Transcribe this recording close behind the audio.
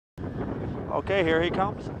Okay, here he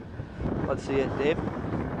comes. Let's see it, Dave.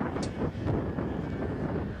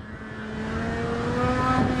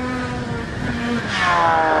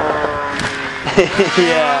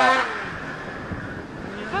 Yeah.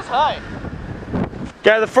 He's this high.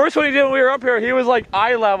 Yeah, the first one he did when we were up here, he was like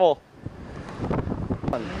eye level.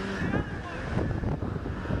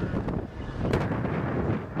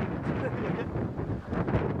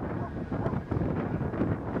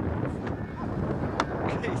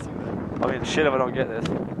 I mean, shit if I don't get this.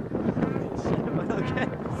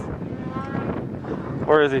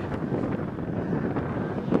 Where is he? I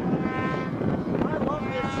love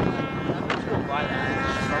this. I'm just gonna buy that.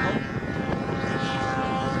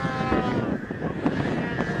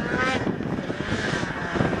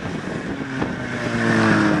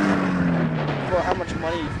 For how much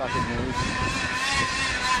money you fucking need.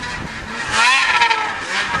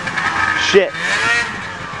 Shit.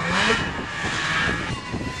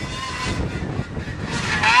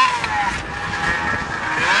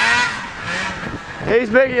 He's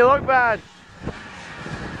making you look bad.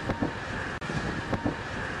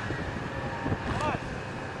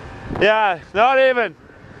 Yeah, not even.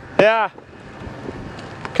 Yeah.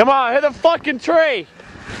 Come on, hit the fucking tree.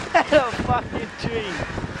 Hit the fucking tree.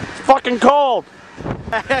 It's fucking cold.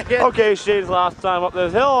 Okay, Shane's last time up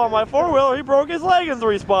this hill on my four-wheeler, he broke his leg in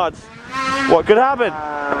 3 spots. What could happen?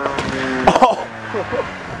 Oh.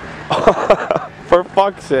 For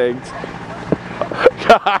fuck's sakes.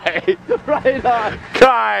 Guy. Right on.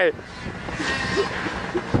 Guy.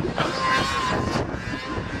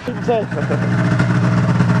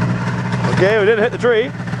 Okay, we didn't hit the tree.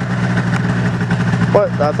 But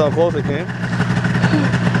that's how close it came.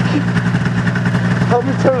 Help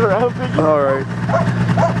me turn around, Biggie. Alright.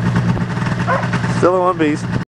 Still in one piece.